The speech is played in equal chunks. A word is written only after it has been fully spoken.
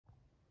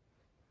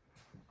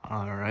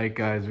All right,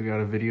 guys, we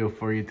got a video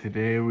for you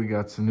today. We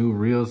got some new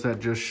reels that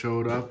just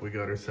showed up. We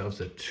got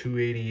ourselves a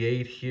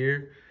 288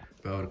 here,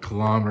 about a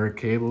kilometer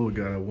cable. We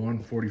got a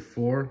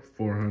 144,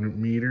 400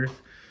 meters.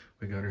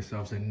 We got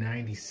ourselves a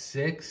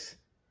 96,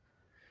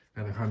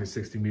 another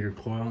 160 meter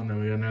coil, and then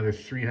we got another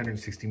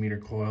 360 meter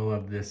coil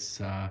of this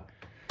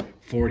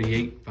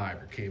 48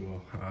 fiber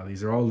cable.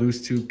 These are all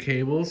loose tube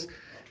cables,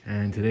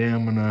 and today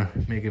I'm gonna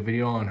make a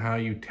video on how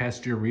you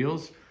test your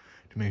reels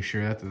to make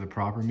sure that they're the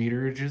proper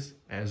meterages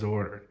as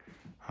ordered.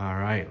 All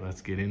right,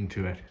 let's get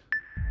into it.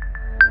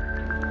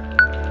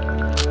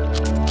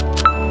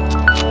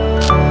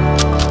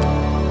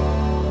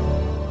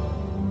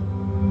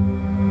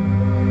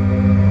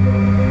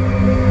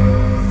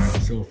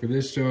 So for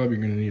this job,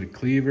 you're gonna need a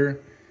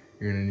cleaver.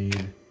 You're gonna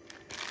need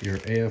your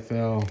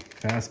AFL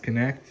fast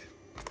connect.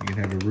 You can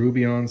have a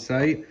Ruby on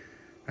site.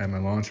 I have my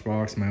launch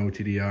box, my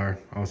OTDR.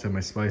 I also have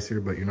my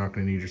splicer, but you're not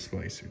gonna need your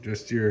splicer.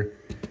 Just your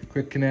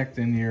quick connect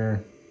and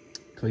your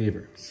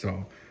cleaver.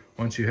 So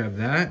once you have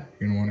that,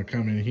 you're gonna wanna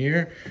come in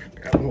here,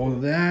 grab a hold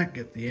of that,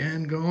 get the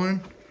end going.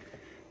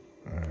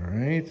 All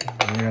right,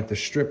 we're gonna have to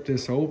strip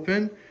this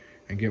open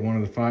and get one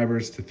of the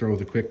fibers to throw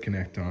the quick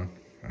connect on.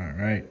 All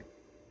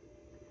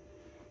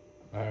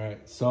right,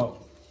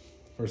 so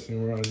first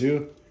thing we're gonna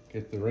do,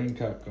 get the ring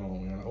cut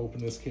going. We're gonna open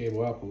this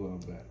cable up a little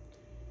bit.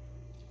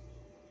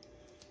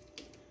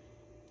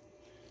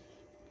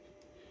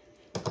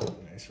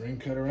 Nice ring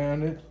cut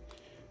around it,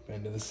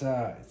 bend to the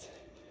sides.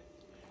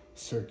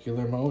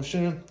 Circular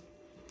motion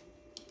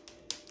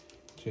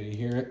until you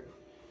hear it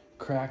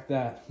crack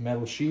that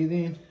metal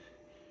sheathing.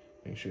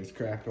 Make sure it's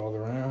cracked all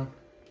around.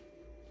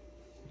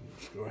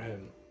 Just go ahead.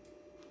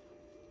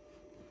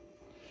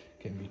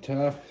 Can be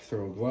tough.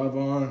 Throw a glove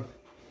on.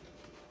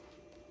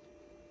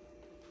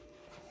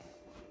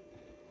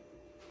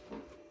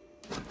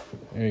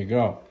 There you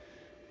go.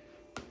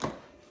 You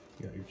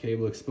got your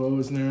cable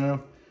exposed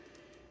now.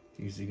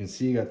 As you can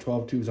see, you got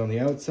 12 tubes on the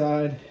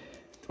outside,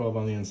 12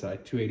 on the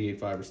inside, 288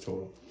 fibers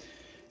total.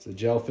 It's a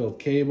gel filled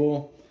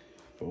cable,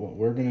 but what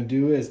we're gonna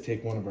do is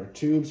take one of our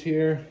tubes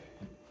here,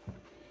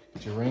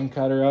 get your ring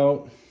cutter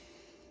out,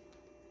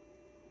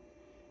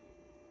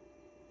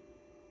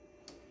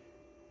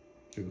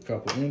 do a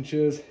couple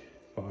inches,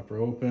 pop her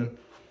open.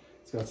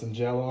 It's got some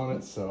gel on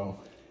it, so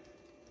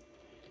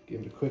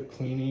give it a quick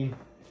cleaning.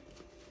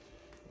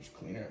 Just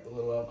clean her up with a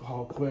little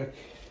alcohol quick.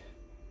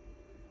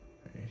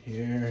 Right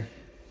here.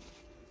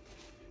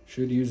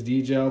 Should use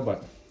D-gel,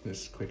 but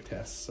this is a quick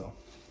test, so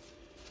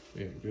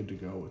we are good to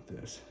go with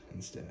this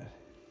instead.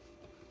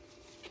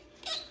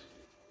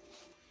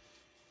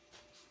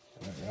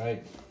 All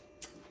right,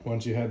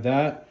 once you have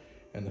that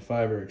and the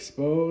fiber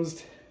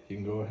exposed, you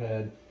can go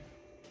ahead,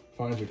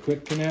 find your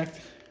quick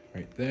connect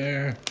right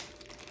there.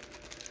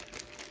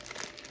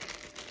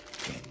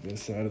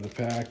 This side of the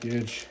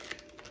package,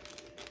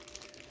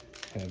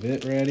 have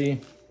it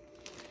ready.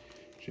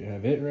 Once you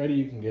have it ready,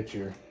 you can get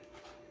your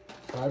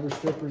fiber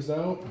strippers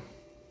out.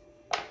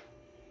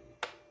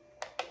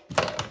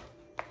 Grab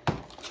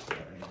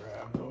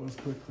those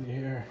quickly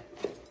here.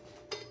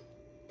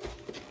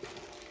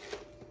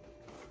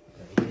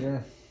 Right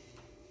here.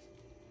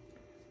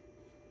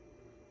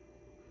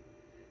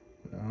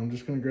 Now I'm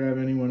just going to grab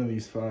any one of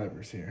these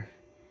fibers here.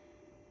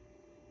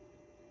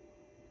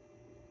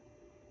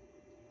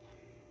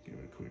 Give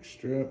it a quick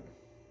strip.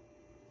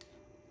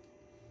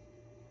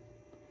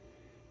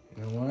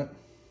 You know what?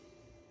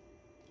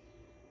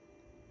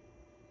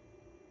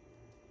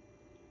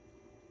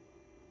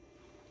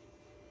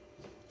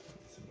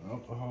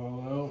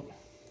 Alcohol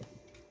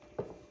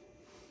out,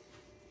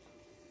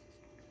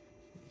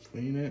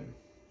 clean it.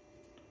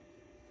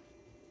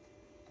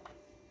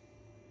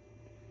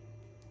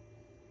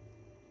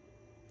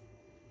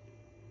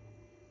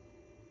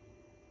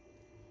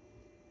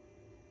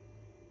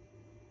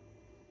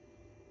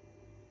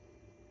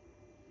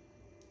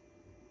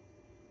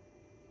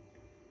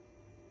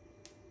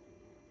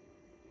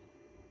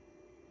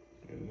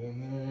 Get it in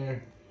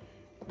there.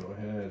 Go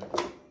ahead,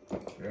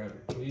 grab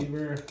your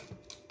cleaver.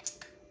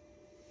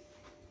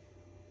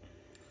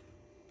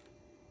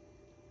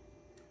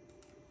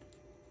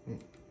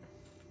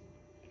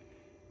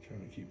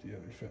 Trying to keep the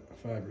other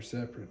fiber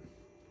separate.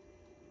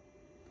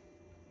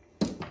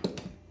 As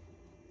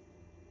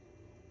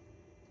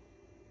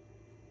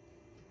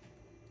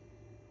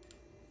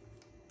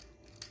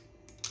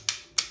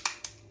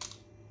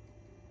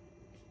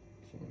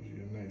long as you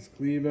get a nice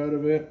cleave out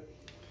of it,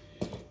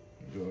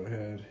 go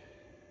ahead,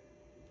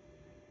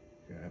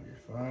 grab your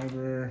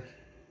fiber.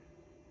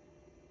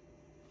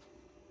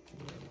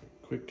 Whatever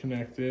the quick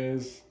connect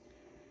is,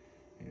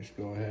 and just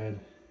go ahead,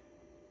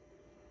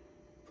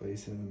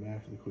 place it in the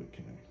back of the quick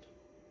connect.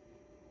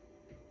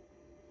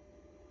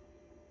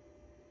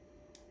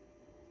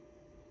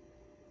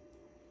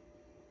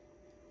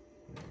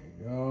 There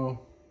you go.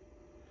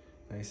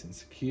 Nice and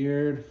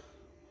secured.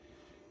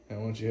 Now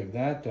once you have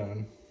that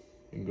done,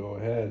 you can go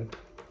ahead,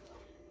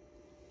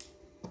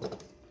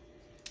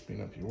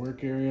 clean up your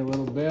work area a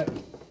little bit.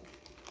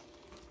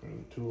 Rid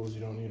of the tools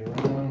you don't need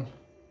around.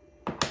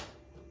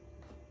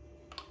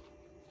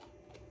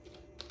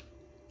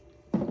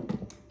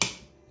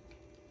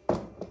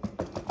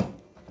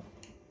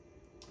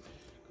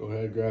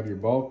 ahead, grab your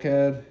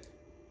bulkhead.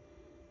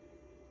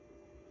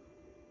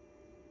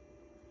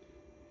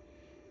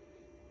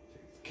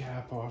 Take the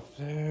cap off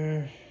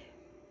there.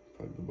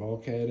 Plug the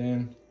bulkhead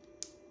in.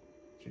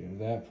 So you have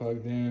that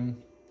plugged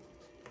in.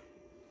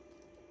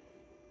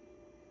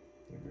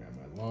 Grab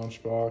my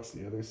launch box,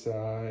 the other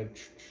side.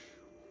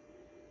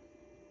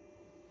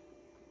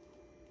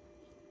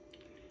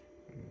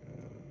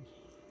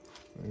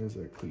 There's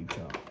that cleat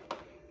top.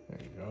 There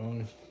you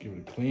go. Give it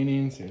a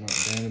cleaning so you're not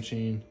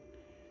damaging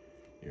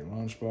your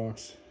launch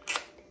box.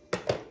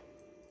 Plug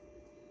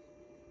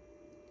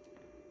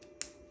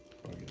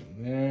it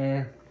in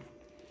there.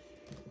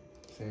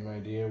 Same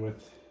idea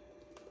with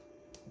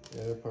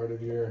the other part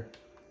of your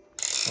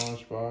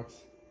launch box.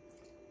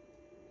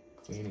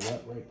 Clean it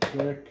up right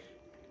quick.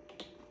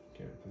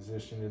 Get it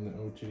positioned in the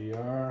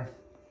OTDR.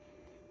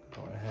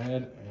 Go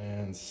ahead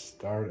and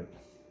start it.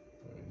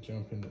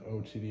 Jump into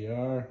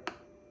OTDR.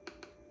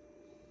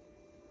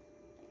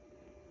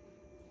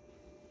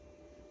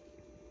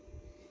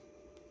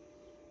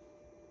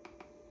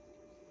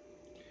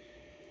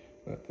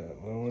 Let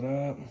that load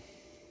up.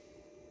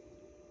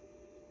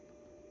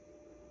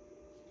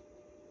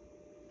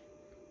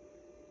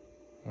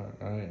 All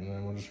right, and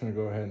then we're just gonna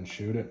go ahead and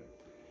shoot it.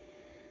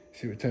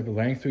 See what type of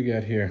length we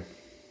get here.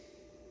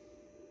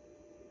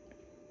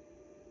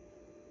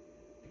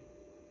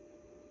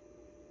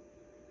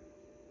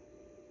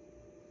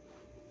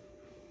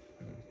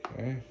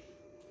 Okay.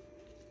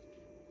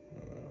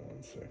 Hold on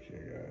one sec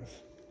here, guys.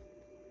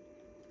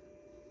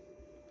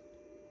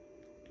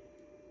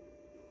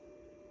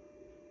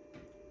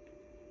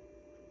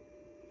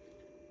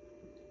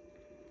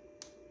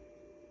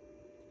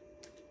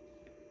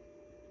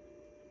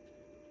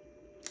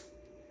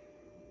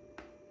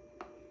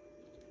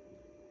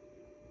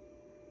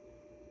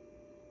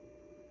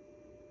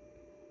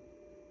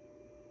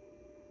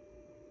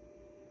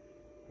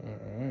 All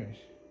right.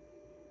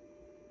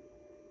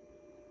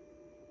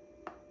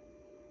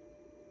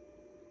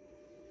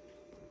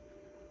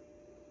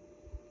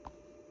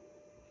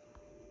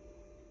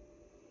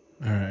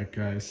 All right,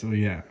 guys, so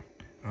yeah,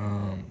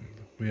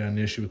 we had an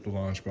issue with the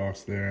launch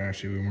box there.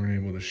 Actually, we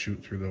weren't able to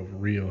shoot through the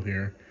reel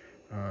here.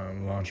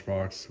 The launch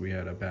box, we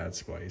had a bad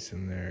splice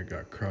in there. It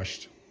got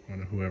crushed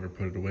when whoever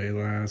put it away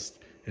last.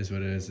 Is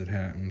what it is, it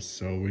happens.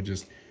 So we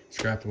just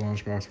scrapped the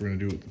launch box. We're gonna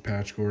do it with the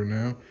patch cord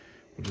now.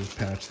 We'll just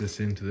patch this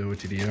into the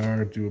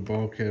OTDR, do a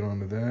bulkhead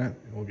onto that,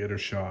 and we'll get her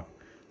shot.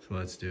 So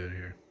let's do it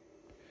here.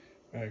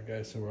 All right,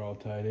 guys, so we're all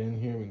tied in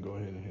here. We can go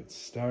ahead and hit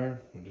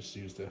start. We'll just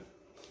use the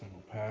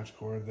simple patch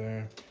cord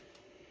there.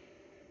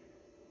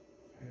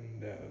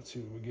 And let's see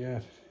what we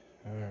get.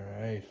 All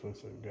right,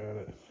 looks like we got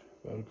it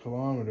about a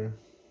kilometer.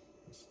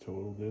 That's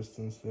total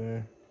distance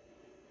there.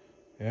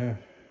 Yeah,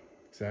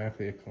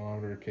 exactly a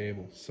kilometer of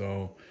cable.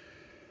 So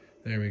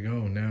there we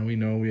go. Now we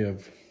know we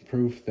have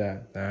proof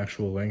that the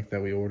actual length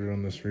that we ordered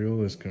on this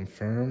reel is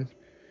confirmed.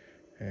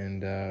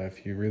 And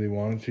if you really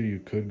wanted to, you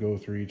could go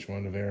through each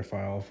one to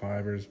verify all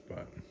fibers,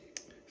 but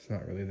it's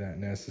not really that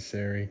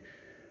necessary.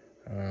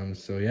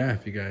 So yeah,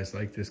 if you guys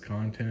like this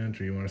content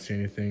or you want to see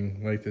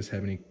anything like this,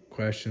 have any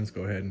questions,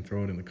 go ahead and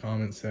throw it in the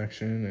comment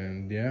section.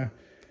 And yeah,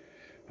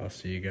 I'll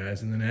see you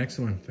guys in the next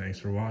one. Thanks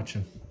for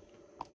watching.